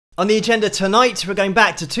On the agenda tonight, we're going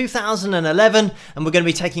back to 2011 and we're going to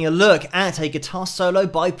be taking a look at a guitar solo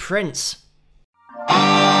by Prince.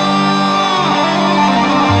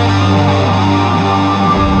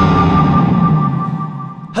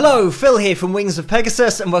 Hello, Phil here from Wings of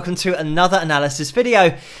Pegasus and welcome to another analysis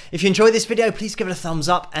video. If you enjoyed this video, please give it a thumbs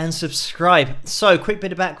up and subscribe. So, quick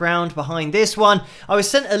bit of background behind this one. I was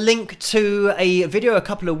sent a link to a video a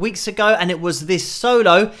couple of weeks ago and it was this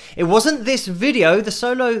solo. It wasn't this video. The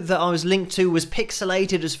solo that I was linked to was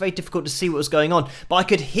pixelated. It was very difficult to see what was going on, but I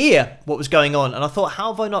could hear what was going on and I thought,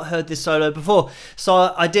 how have I not heard this solo before?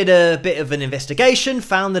 So I did a bit of an investigation,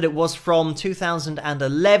 found that it was from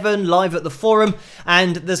 2011, live at the forum,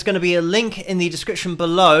 and there's going to be a link in the description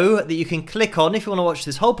below that you can click on if you want to watch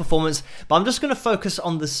this whole performance, but I'm just going to focus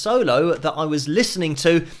on the solo that I was listening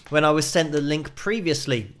to when I was sent the link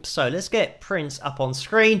previously. So let's get Prince up on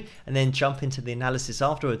screen and then jump into the analysis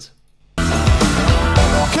afterwards. Can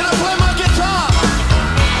I play my guitar?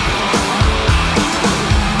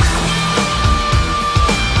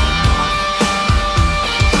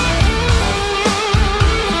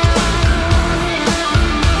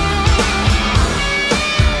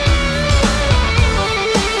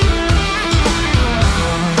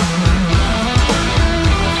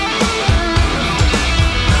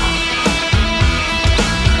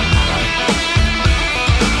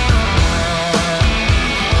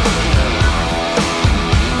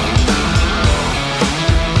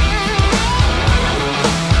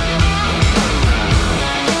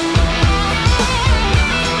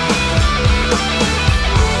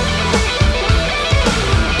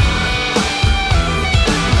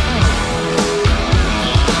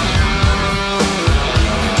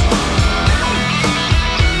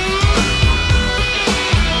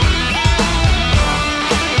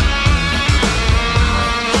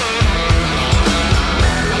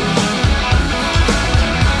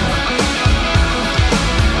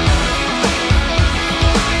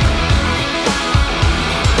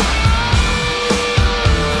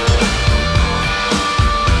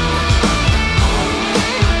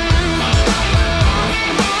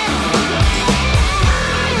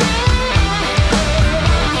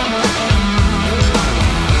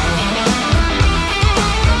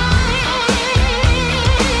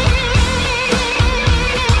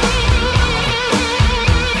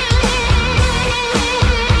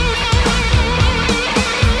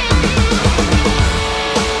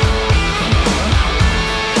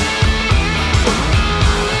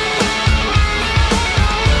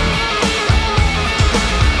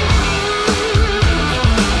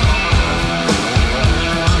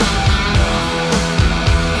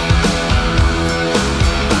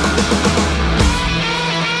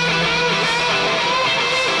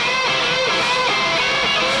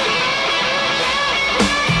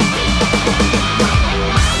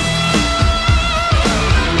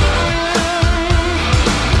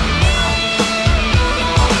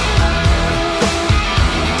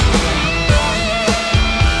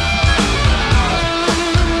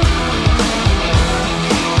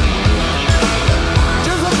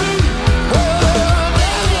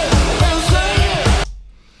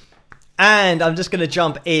 And I'm just going to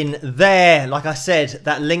jump in there. Like I said,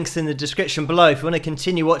 that link's in the description below if you want to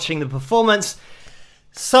continue watching the performance.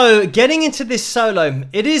 So, getting into this solo,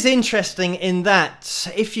 it is interesting in that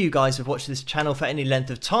if you guys have watched this channel for any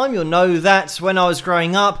length of time, you'll know that when I was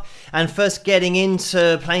growing up and first getting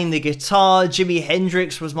into playing the guitar, Jimi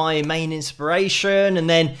Hendrix was my main inspiration, and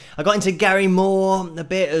then I got into Gary Moore a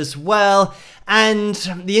bit as well. And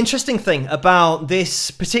the interesting thing about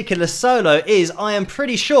this particular solo is I am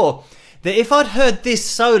pretty sure that if I'd heard this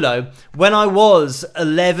solo when I was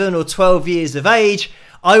 11 or 12 years of age,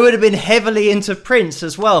 I would have been heavily into Prince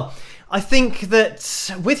as well. I think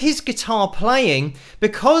that with his guitar playing,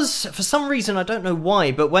 because for some reason, I don't know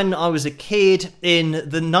why, but when I was a kid in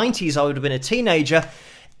the 90s, I would have been a teenager,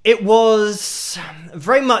 it was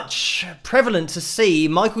very much prevalent to see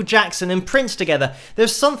Michael Jackson and Prince together.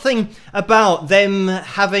 There's something about them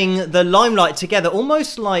having the limelight together,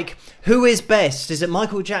 almost like who is best? Is it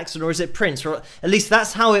Michael Jackson or is it Prince? Or at least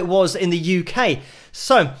that's how it was in the UK.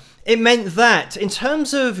 So it meant that in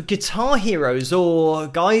terms of guitar heroes or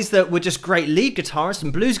guys that were just great lead guitarists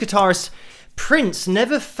and blues guitarists, Prince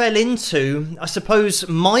never fell into, I suppose,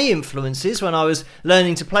 my influences when I was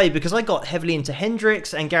learning to play, because I got heavily into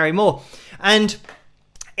Hendrix and Gary Moore. And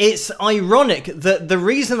it's ironic that the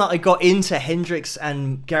reason that I got into Hendrix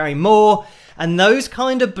and Gary Moore and those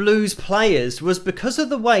kind of blues players was because of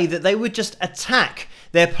the way that they would just attack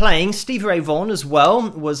their playing. Stevie Ray Vaughan as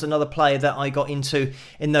well was another player that I got into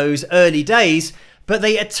in those early days. but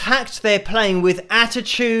they attacked their playing with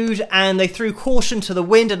attitude and they threw caution to the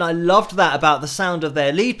wind, and I loved that about the sound of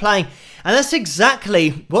their lead playing, and that's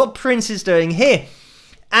exactly what Prince is doing here.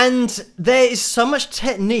 And there is so much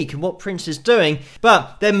technique in what Prince is doing,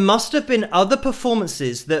 but there must have been other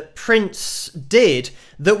performances that Prince did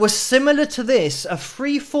that were similar to this, a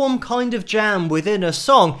free-form kind of jam within a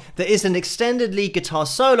song that is an extended lead guitar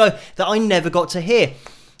solo that I never got to hear.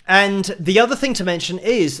 And the other thing to mention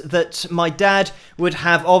is that my dad would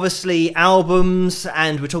have obviously albums,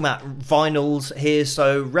 and we're talking about vinyls here,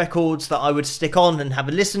 so records that I would stick on and have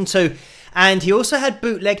a listen to. And he also had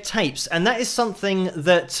bootleg tapes, and that is something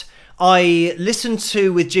that I listened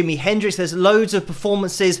to with Jimi Hendrix. There's loads of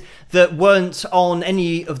performances that weren't on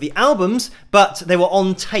any of the albums, but they were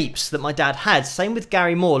on tapes that my dad had. Same with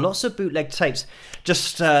Gary Moore, lots of bootleg tapes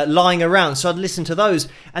just lying around, so I'd listen to those.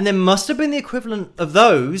 And there must have been the equivalent of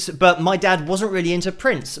those, but my dad wasn't really into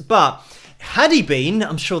Prince. But had he been,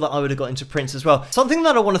 I'm sure that I would have got into Prince as well. Something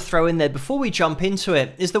that I want to throw in there before we jump into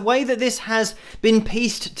it is the way that this has been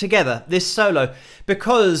pieced together, this solo,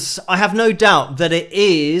 because I have no doubt that it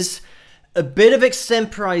is a bit of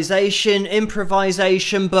extemporization,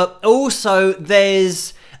 improvisation, but also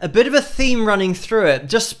there's a bit of a theme running through it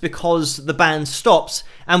just because the band stops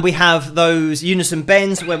and we have those unison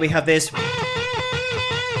bends where we have this.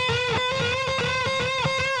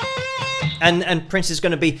 And Prince is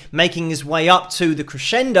going to be making his way up to the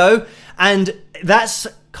crescendo, and that's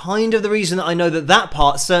kind of the reason that I know that that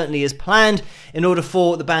part certainly is planned in order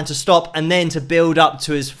for the band to stop and then to build up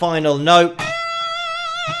to his final note,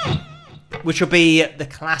 which will be the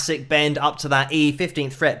classic bend up to that E,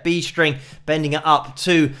 15th fret B string, bending it up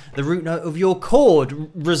to the root note of your chord,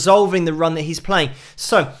 resolving the run that he's playing.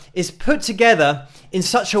 So it's put together in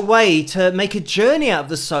such a way to make a journey out of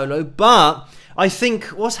the solo, but I think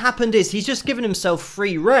what's happened is he's just given himself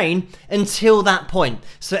free rein until that point.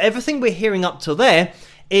 So everything we're hearing up till there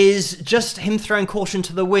is just him throwing caution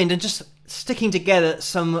to the wind and just sticking together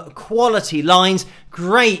some quality lines.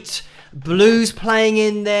 Great blues playing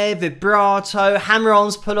in there, vibrato,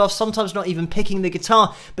 hammer-ons, pull-offs, sometimes not even picking the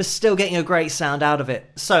guitar, but still getting a great sound out of it.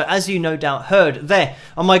 So as you no doubt heard there,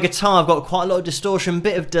 on my guitar I've got quite a lot of distortion,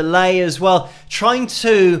 bit of delay as well, trying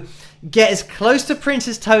to get as close to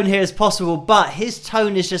Prince's tone here as possible, but his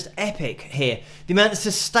tone is just epic here. The amount of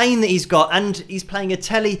sustain that he's got, and he's playing a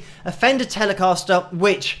Fender Telecaster,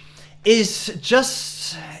 which is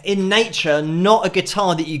just in nature not a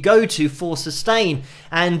guitar that you go to for sustain,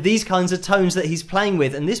 and these kinds of tones that he's playing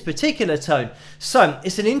with, and this particular tone. So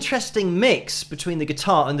it's an interesting mix between the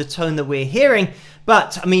guitar and the tone that we're hearing,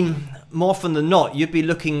 but I mean, more often than not, you'd be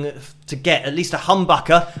looking to get at least a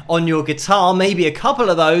humbucker on your guitar, maybe a couple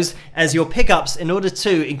of those as your pickups in order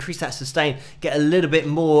to increase that sustain, get a little bit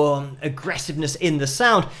more aggressiveness in the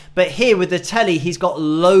sound. But here with the Tele, he's got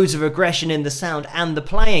loads of aggression in the sound and the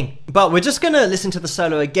playing. But we're just going to listen to the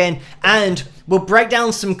solo again and we'll break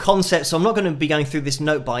down some concepts. So I'm not going to be going through this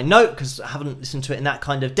note by note because I haven't listened to it in that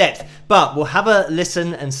kind of depth, but we'll have a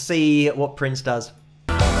listen and see what Prince does.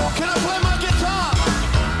 Can I play my guitar?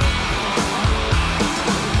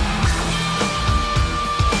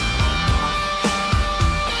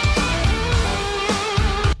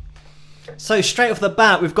 So straight off the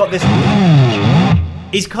bat, we've got this.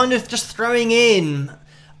 He's kind of just throwing in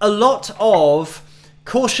a lot of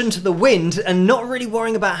caution to the wind and not really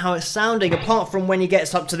worrying about how it's sounding, apart from when he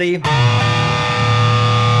gets up to the.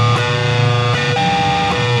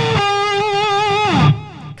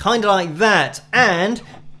 Kind of like that. And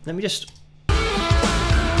let me just.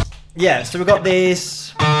 Yeah, so we've got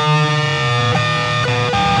this.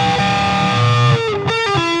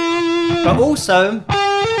 But also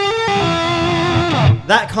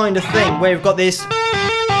that kind of thing where we've got this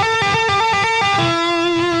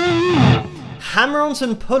hammer-ons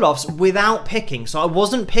and pull-offs without picking. So I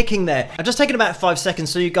wasn't picking there. I've just taken about 5 seconds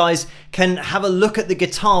so you guys can have a look at the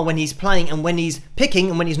guitar when he's playing and when he's picking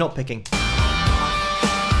and when he's not picking.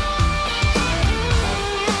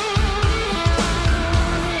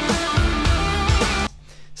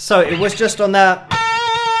 So it was just on that,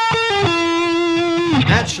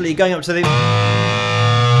 actually going up to the.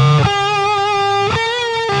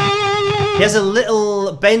 He has a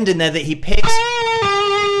little bend in there that he picks,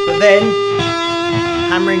 but then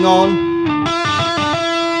hammering on,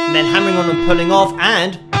 and then hammering on and pulling off,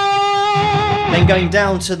 and then going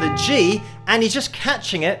down to the G, and he's just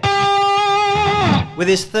catching it with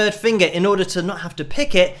his third finger in order to not have to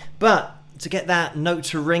pick it, but to get that note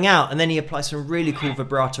to ring out, and then he applies some really cool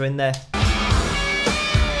vibrato in there.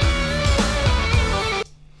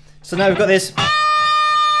 So now we've got this.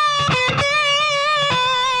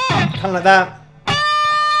 Kind of like that.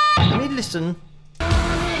 Let me listen.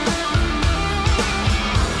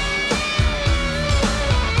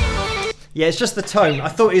 Yeah, it's just the tone. I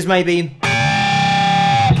thought he was maybe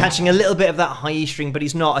catching a little bit of that high E string, but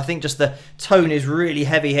he's not. I think just the tone is really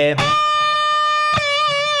heavy here.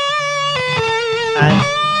 And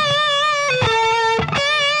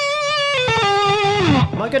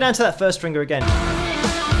I might go down to that first finger again.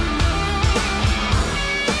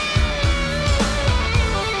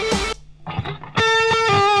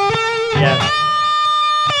 Yeah.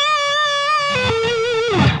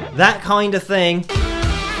 That kind of thing.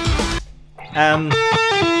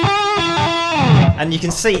 And you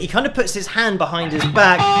can see he kind of puts his hand behind his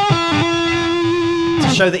back to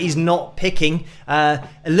show that he's not picking. A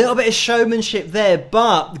little bit of showmanship there,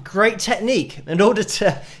 but great technique in order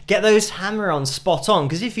to get those hammer-ons spot on,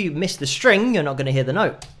 because if you miss the string, you're not going to hear the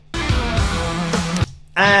note.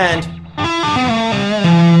 And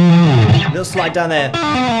a little slide down there.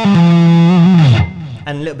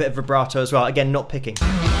 And a little bit of vibrato as well, again, not picking.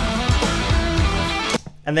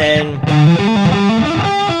 And then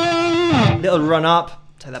little run up,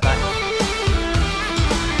 take that back.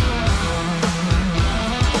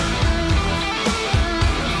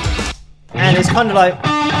 And it's kind of like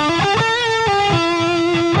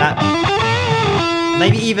that.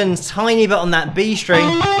 Maybe even tiny bit on that B string.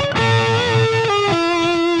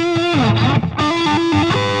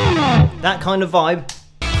 That kind of vibe.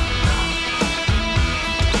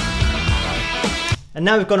 And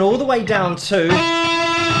now we've gone all the way down to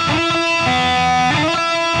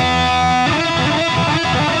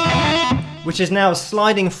which is now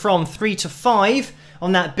sliding from 3 to 5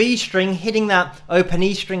 on that B string, hitting that open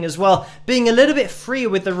E string as well, being a little bit freer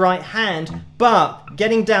with the right hand, but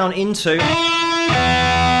getting down into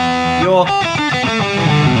your...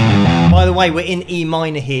 By the way, we're in E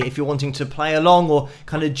minor here if you're wanting to play along or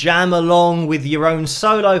kind of jam along with your own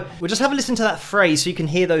solo. We'll just have a listen to that phrase so you can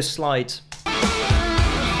hear those slides.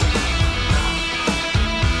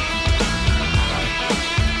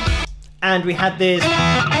 And we had this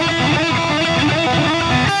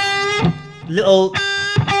little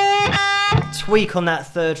tweak on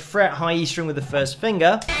that 3rd fret, high E string with the 1st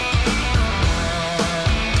finger.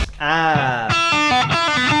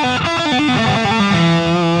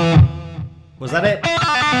 Was that it?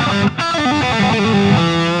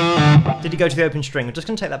 Did he go to the open string? I'm just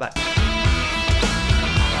going to take that back.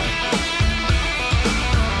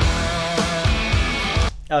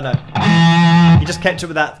 Oh no. He just kept it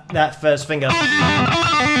with that 1st finger.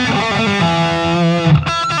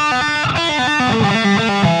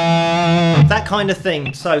 That kind of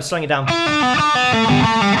thing. So, slowing it down.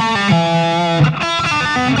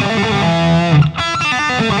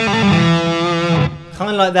 Kind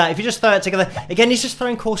of like that. If you just throw it together. Again, he's just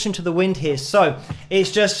throwing caution to the wind here. So,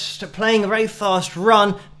 it's just playing a very fast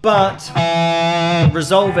run, but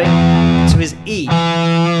resolving to his E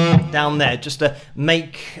down there, just to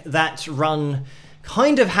make that run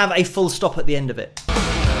kind of have a full stop at the end of it.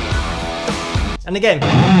 And again,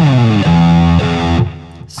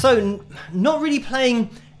 so not really playing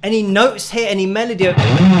any notes here, any melody,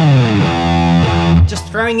 just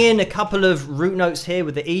throwing in a couple of root notes here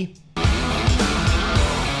with the E.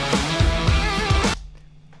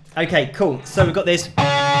 Okay, cool. So we've got this.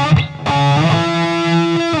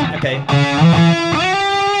 Okay.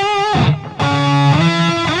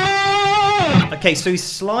 Okay, so he's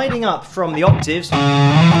sliding up from the octaves,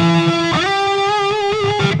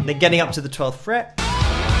 then getting up to the 12th fret.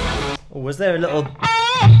 Or was there a little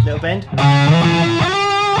bend?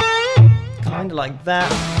 Kind of like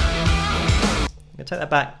that. I'm going to take that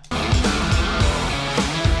back.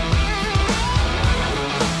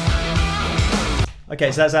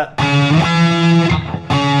 Okay, so that's that.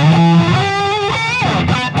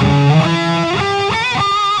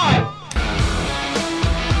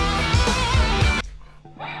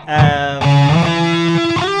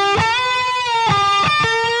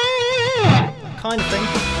 Kind of thing.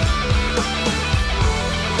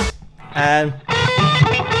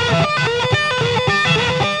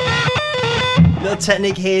 Little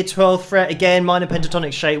technique here, 12th fret again, minor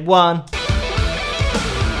pentatonic shape 1.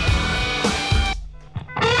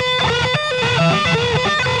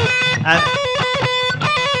 And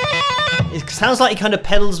it sounds like he kind of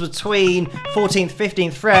pedals between 14th,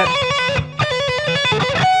 15th fret.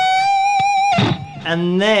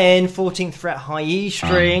 And then 14th fret high E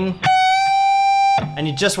string. And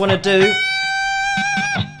you just want to do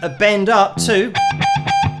a bend up to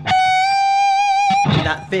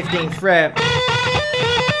that 15th fret.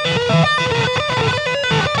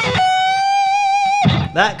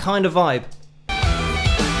 That kind of vibe.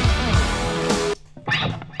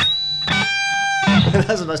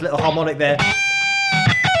 That's a nice little harmonic there.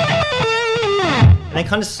 and then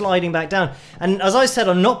kind of sliding back down. And as I said,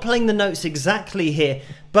 I'm not playing the notes exactly here,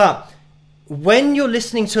 but when you're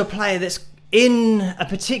listening to a player that's in a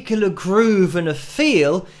particular groove and a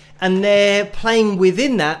feel, and they're playing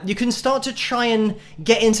within that, you can start to try and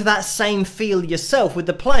get into that same feel yourself with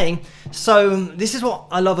the playing. So this is what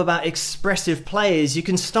I love about expressive players. You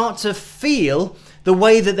can start to feel the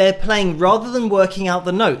way that they're playing rather than working out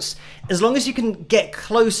the notes. As long as you can get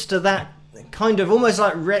close to that kind of almost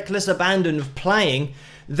like reckless abandon of playing,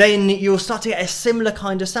 then you'll start to get a similar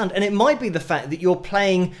kind of sound. And it might be the fact that you're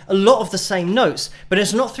playing a lot of the same notes, but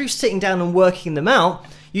it's not through sitting down and working them out.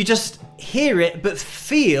 You just hear it, but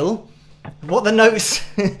feel what the notes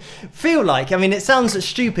feel like. I mean, it sounds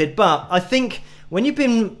stupid, but I think when you've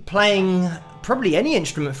been playing probably any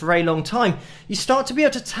instrument for a very long time, you start to be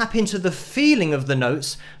able to tap into the feeling of the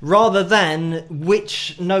notes rather than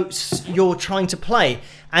which notes you're trying to play.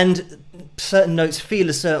 And certain notes feel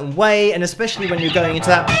a certain way, and especially when you're going into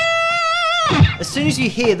that, as soon as you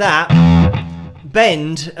hear that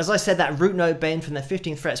bend, as I said, that root note bend from the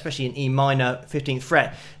 15th fret, especially in E minor 15th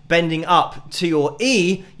fret, bending up to your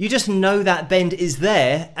E, you just know that bend is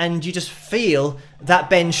there, and you just feel that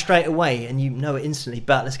bend straight away, and you know it instantly.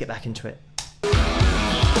 But let's get back into it.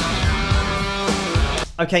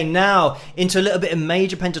 Okay, now into a little bit of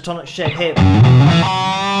major pentatonic shape here.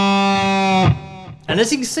 And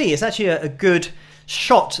as you can see, it's actually a good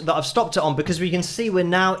shot that I've stopped it on, because we can see we're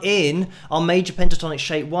now in our major pentatonic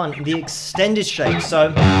shape 1, the extended shape.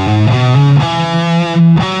 So,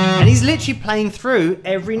 and he's literally playing through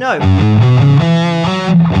every note.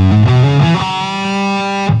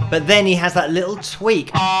 But then he has that little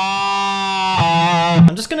tweak.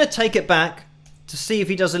 I'm just going to take it back to see if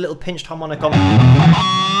he does a little pinched harmonic on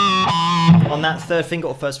that third finger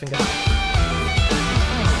or first finger.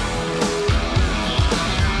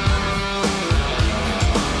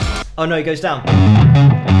 Oh no, he goes down.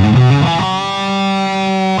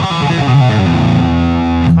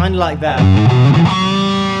 Kind of like that.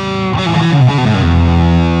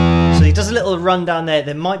 So he does a little rundown there.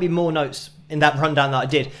 There might be more notes in that rundown that I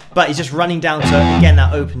did, but he's just running down to, again,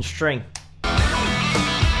 that open string.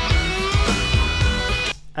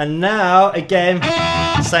 And now, again,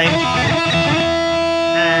 same.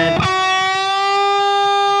 And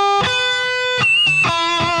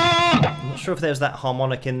I'm not sure if there's that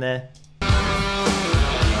harmonic in there.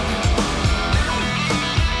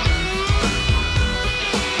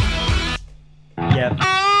 Yeah.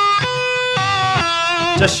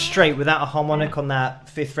 Just straight without a harmonic on that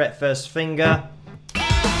 5th fret first finger.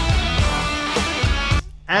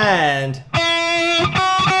 And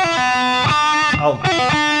oh.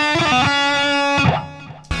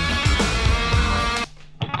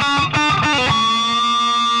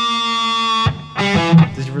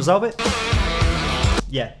 Did you resolve it?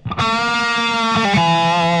 Yeah.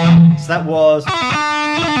 So that was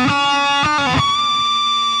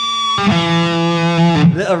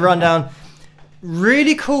a little rundown.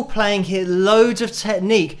 Really cool playing here, loads of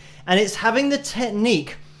technique, and it's having the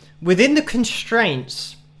technique within the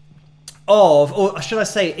constraints of, or should I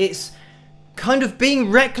say, it's kind of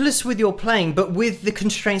being reckless with your playing, but with the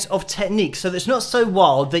constraints of technique, so that it's not so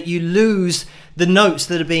wild that you lose the notes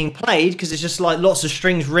that are being played, because it's just like lots of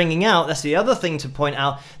strings ringing out. That's the other thing to point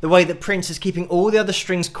out, the way that Prince is keeping all the other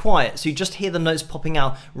strings quiet, so you just hear the notes popping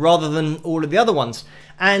out rather than all of the other ones.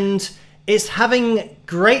 And it's having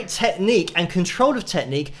great technique and control of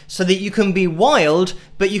technique so that you can be wild,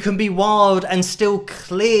 but you can be wild and still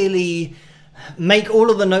clearly make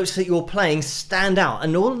all of the notes that you're playing stand out,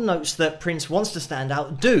 and all the notes that Prince wants to stand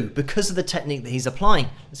out do, because of the technique that he's applying.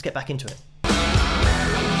 Let's get back into it.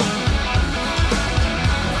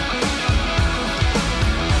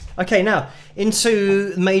 Okay, now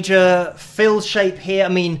into major fill shape here. I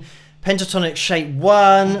mean, pentatonic shape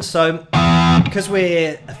 1. So because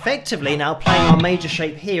we're effectively now playing our major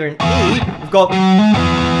shape here in E, we've got,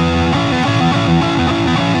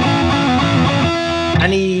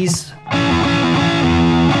 and he's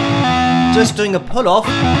just doing a pull off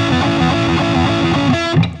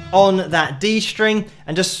on that D string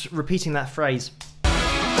and just repeating that phrase.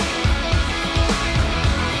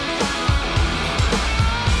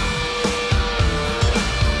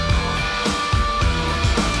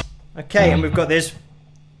 Okay, and we've got this.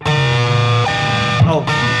 Oh.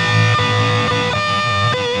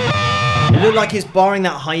 It looked like he's barring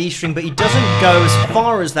that high E string, but he doesn't go as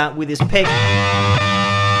far as that with his pick.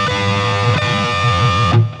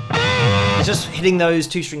 It's just hitting those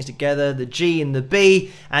two strings together, the G and the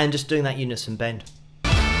B, and just doing that unison bend.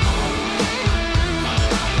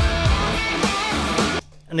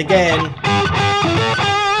 And again,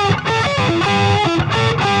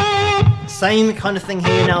 Same kind of thing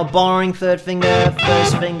here now, barring third finger,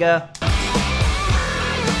 first finger.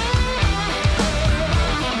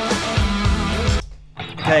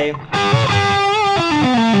 Okay.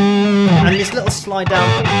 And this little slide down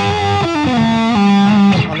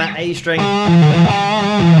on that A string.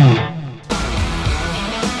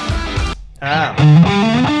 Ah.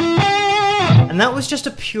 And that was just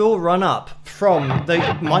a pure run up from the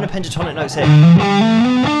minor pentatonic notes here.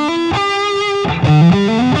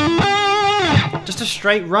 Just a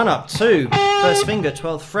straight run up to first finger,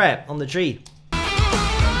 12th fret on the G.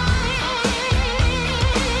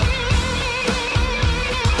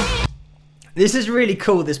 This is really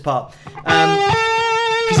cool, this part,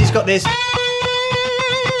 because he's got this.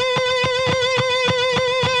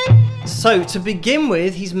 So to begin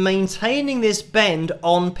with, he's maintaining this bend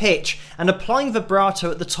on pitch and applying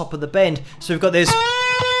vibrato at the top of the bend. So we've got this.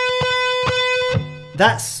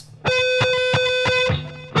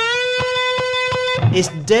 It's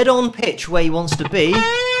dead on pitch where he wants to be.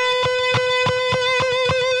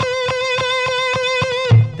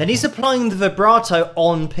 Then he's applying the vibrato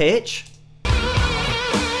on pitch.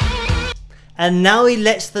 And now he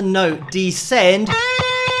lets the note descend.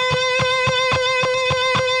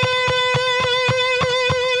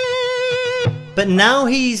 But now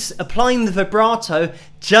he's applying the vibrato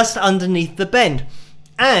just underneath the bend.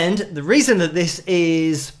 And the reason that this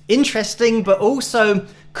is interesting but also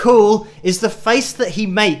cool is the face that he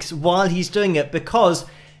makes while he's doing it, because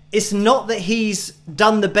it's not that he's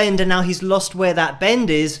done the bend and now he's lost where that bend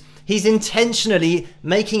is. He's intentionally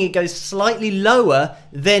making it go slightly lower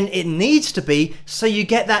than it needs to be, so you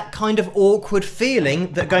get that kind of awkward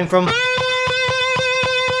feeling that going from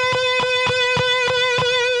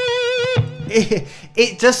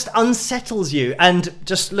it just unsettles you. And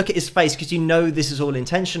just look at his face, because you know this is all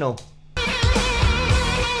intentional.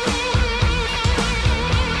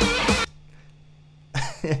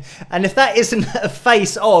 And if that isn't a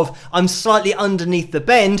face of I'm slightly underneath the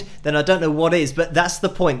bend, then I don't know what is, but that's the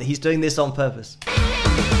point, that he's doing this on purpose.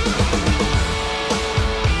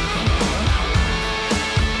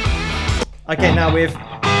 Okay, now we're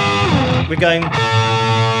going.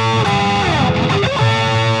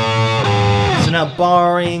 So now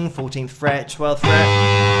barring 14th fret, 12th fret,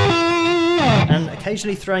 and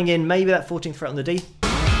occasionally throwing in maybe that 14th fret on the D.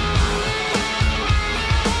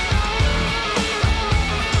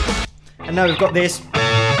 And now we've got this. He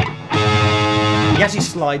actually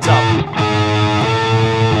slides up.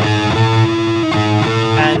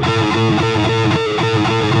 And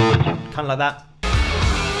kind of like that.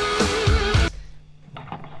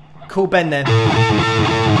 Cool bend there.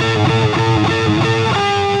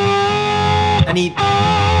 And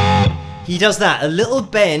he does that. A little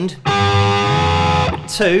bend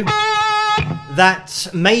to that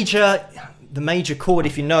major, the major chord.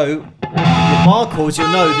 If you know your bar chords, you'll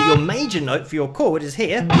know that your major note for your chord is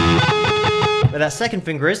here, where that second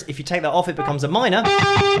finger is. If you take that off, it becomes a minor.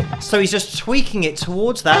 So he's just tweaking it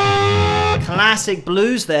towards that classic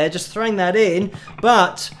blues there, just throwing that in,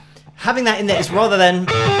 but having that in there is, rather than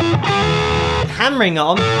hammering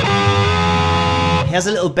on, he has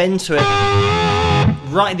a little bend to it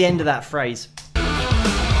right at the end of that phrase.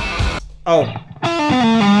 Oh,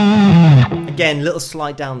 again, little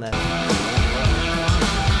slide down there.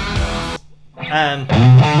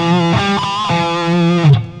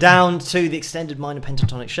 Down to the extended minor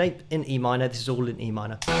pentatonic shape in E minor. This is all in E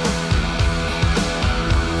minor.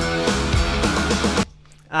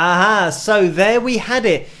 Aha, so there we had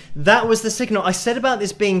it. That was the signal. I said about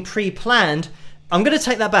this being pre-planned. I'm going to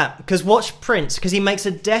take that back, because watch Prince, because he makes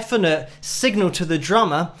a definite signal to the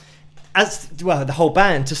drummer, as well, the whole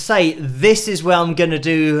band, to say, this is where I'm going to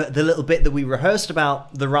do the little bit that we rehearsed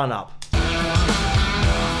about, the run-up.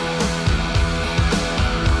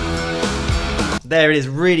 There it is,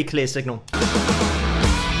 really clear signal.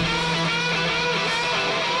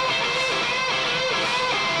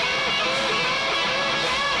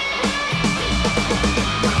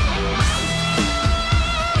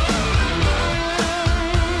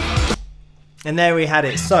 And there we had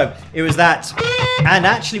it. So it was that. And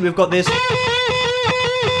actually we've got this.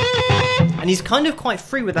 And he's kind of quite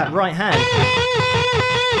free with that right hand.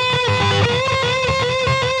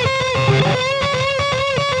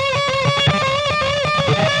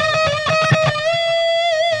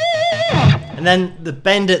 And then the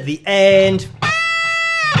bend at the end.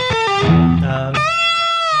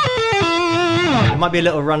 There might be a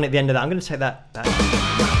little run at the end of that. I'm going to take that back.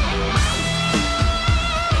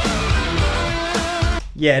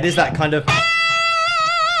 Yeah, it is that kind of.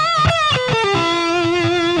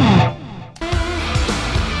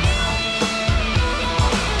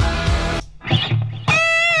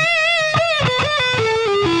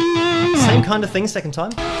 kind of thing second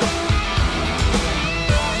time.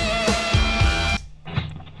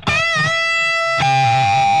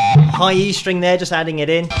 High E string there, just adding it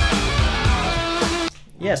in.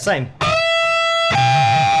 Yeah, same.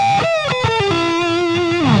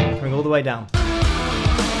 Bring all the way down.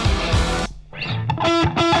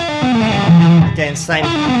 Again, same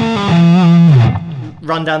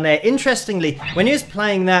run down there. Interestingly, when he was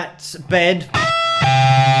playing that bed,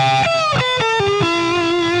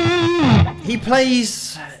 he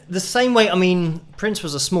plays the same way. I mean, Prince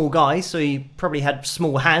was a small guy, so he probably had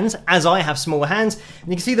small hands, as I have small hands. And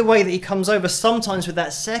you can see the way that he comes over sometimes with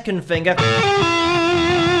that second finger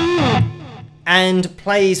and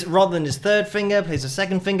plays, rather than his third finger, plays a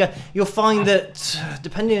second finger. You'll find that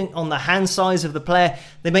depending on the hand size of the player,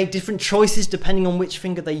 they make different choices depending on which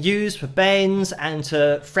finger they use for bends and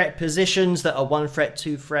to fret positions that are 1 fret,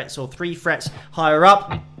 2 frets or 3 frets higher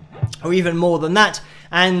up, or even more than that.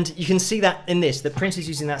 And you can see that in this, the Prince is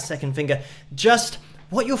using that second finger. Just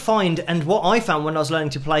what you'll find, and what I found when I was learning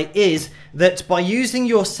to play, is that by using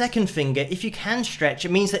your second finger, if you can stretch,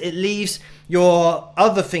 it means that it leaves your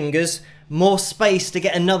other fingers more space to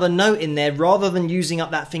get another note in there, rather than using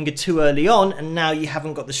up that finger too early on, and now you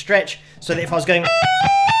haven't got the stretch, so that if I was going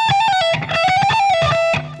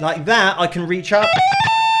like that, I can reach up.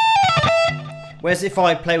 Whereas if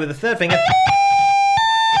I play with the third finger,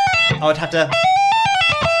 I would have to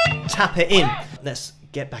tap it in. Let's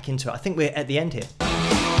get back into it. I think we're at the end here.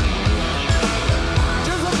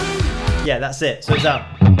 Yeah, that's it. So it's out.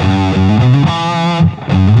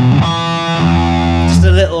 Just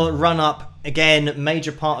a little run up. Again,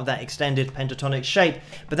 major part of that extended pentatonic shape.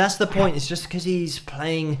 But that's the point. It's just because he's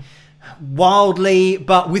playing wildly,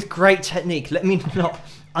 but with great technique. Let me not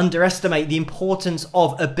underestimate the importance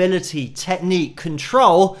of ability, technique,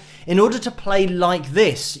 control. In order to play like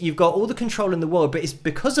this, you've got all the control in the world, but it's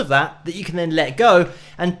because of that that you can then let go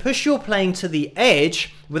and push your playing to the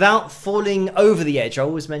edge without falling over the edge. I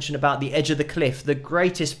always mention about the edge of the cliff. The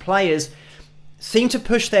greatest players seem to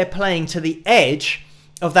push their playing to the edge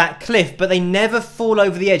of that cliff, but they never fall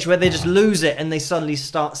over the edge where they just lose it and they suddenly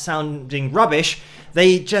start sounding rubbish.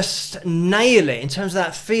 They just nail it in terms of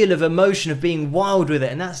that feel of emotion of being wild with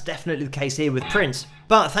it, and that's definitely the case here with Prince.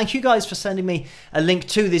 But thank you guys for sending me a link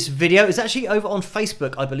to this video. It's actually over on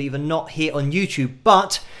Facebook, I believe, and not here on YouTube.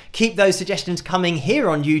 But keep those suggestions coming here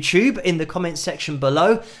on YouTube in the comments section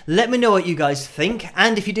below. Let me know what you guys think,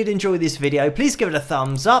 and if you did enjoy this video, please give it a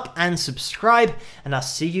thumbs up and subscribe, and I'll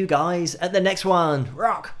see you guys at the next one.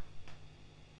 Rock!